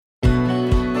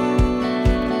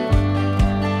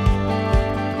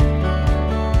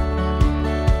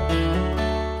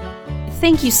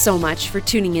Thank you so much for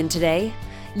tuning in today.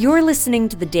 You're listening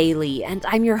to The Daily, and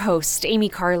I'm your host, Amy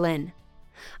Carlin.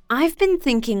 I've been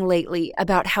thinking lately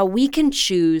about how we can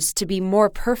choose to be more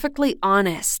perfectly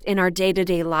honest in our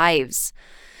day-to-day lives.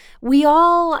 We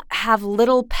all have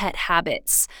little pet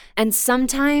habits, and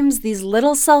sometimes these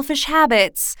little selfish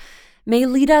habits may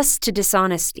lead us to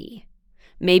dishonesty.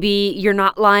 Maybe you're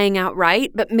not lying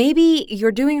outright, but maybe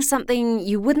you're doing something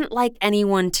you wouldn't like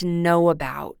anyone to know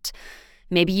about.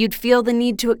 Maybe you'd feel the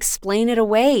need to explain it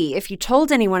away if you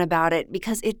told anyone about it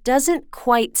because it doesn't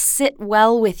quite sit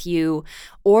well with you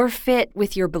or fit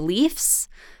with your beliefs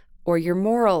or your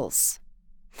morals.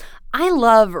 I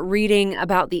love reading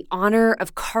about the honor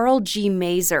of Carl G.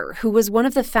 Mazur, who was one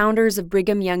of the founders of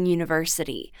Brigham Young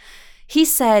University. He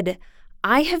said,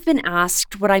 "I have been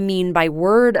asked what I mean by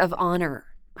word of honor.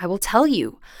 I will tell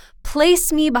you.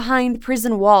 Place me behind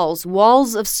prison walls,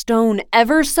 walls of stone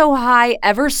ever so high,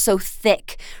 ever so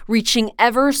thick, reaching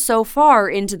ever so far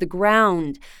into the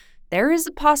ground. There is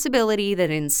a possibility that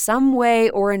in some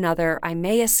way or another I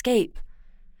may escape.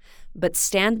 But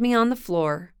stand me on the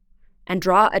floor and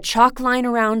draw a chalk line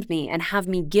around me and have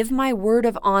me give my word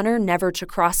of honor never to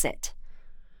cross it.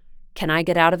 Can I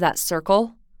get out of that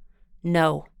circle?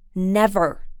 No,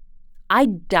 never.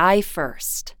 I'd die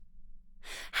first."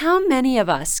 How many of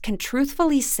us can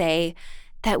truthfully say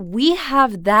that we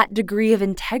have that degree of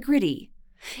integrity?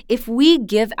 If we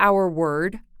give our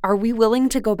word, are we willing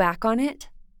to go back on it?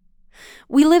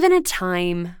 We live in a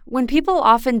time when people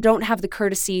often don't have the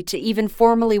courtesy to even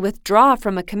formally withdraw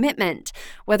from a commitment,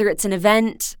 whether it's an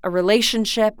event, a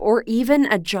relationship, or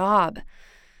even a job.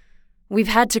 We've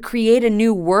had to create a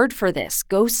new word for this,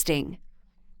 ghosting.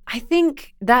 I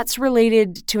think that's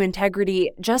related to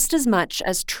integrity just as much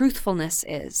as truthfulness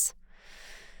is.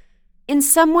 In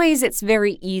some ways, it's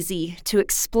very easy to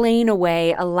explain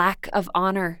away a lack of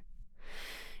honor.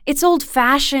 It's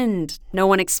old-fashioned. No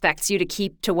one expects you to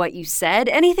keep to what you said.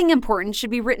 Anything important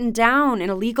should be written down in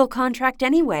a legal contract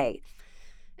anyway.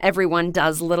 Everyone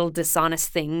does little dishonest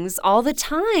things all the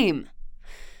time.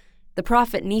 The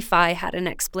prophet Nephi had an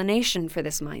explanation for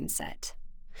this mindset.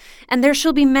 "And there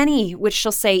shall be many which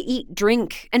shall say, Eat,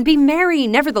 drink, and be merry,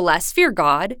 nevertheless, fear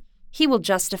God. He will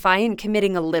justify in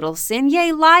committing a little sin,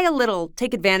 yea, lie a little,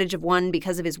 take advantage of one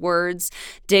because of his words,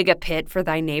 dig a pit for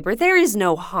thy neighbor. There is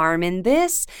no harm in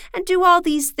this, and do all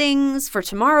these things, for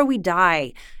tomorrow we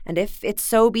die. And if it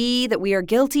so be that we are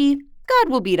guilty, God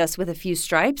will beat us with a few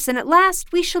stripes, and at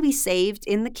last we shall be saved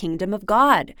in the kingdom of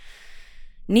God."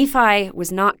 Nephi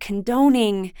was not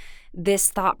condoning this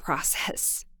thought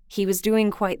process. He was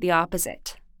doing quite the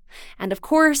opposite. And of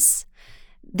course,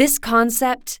 this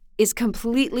concept is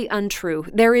completely untrue.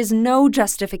 There is no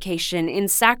justification in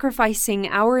sacrificing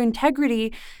our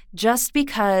integrity just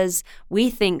because we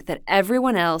think that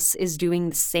everyone else is doing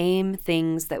the same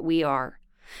things that we are.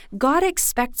 God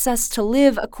expects us to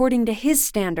live according to His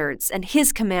standards and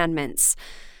His commandments,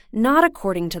 not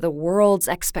according to the world's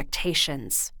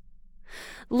expectations.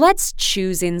 Let's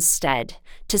choose instead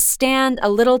to stand a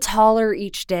little taller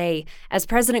each day, as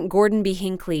President Gordon B.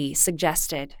 Hinckley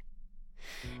suggested.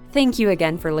 Thank you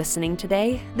again for listening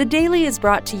today. The Daily is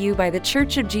brought to you by The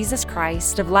Church of Jesus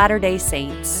Christ of Latter-day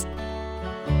Saints.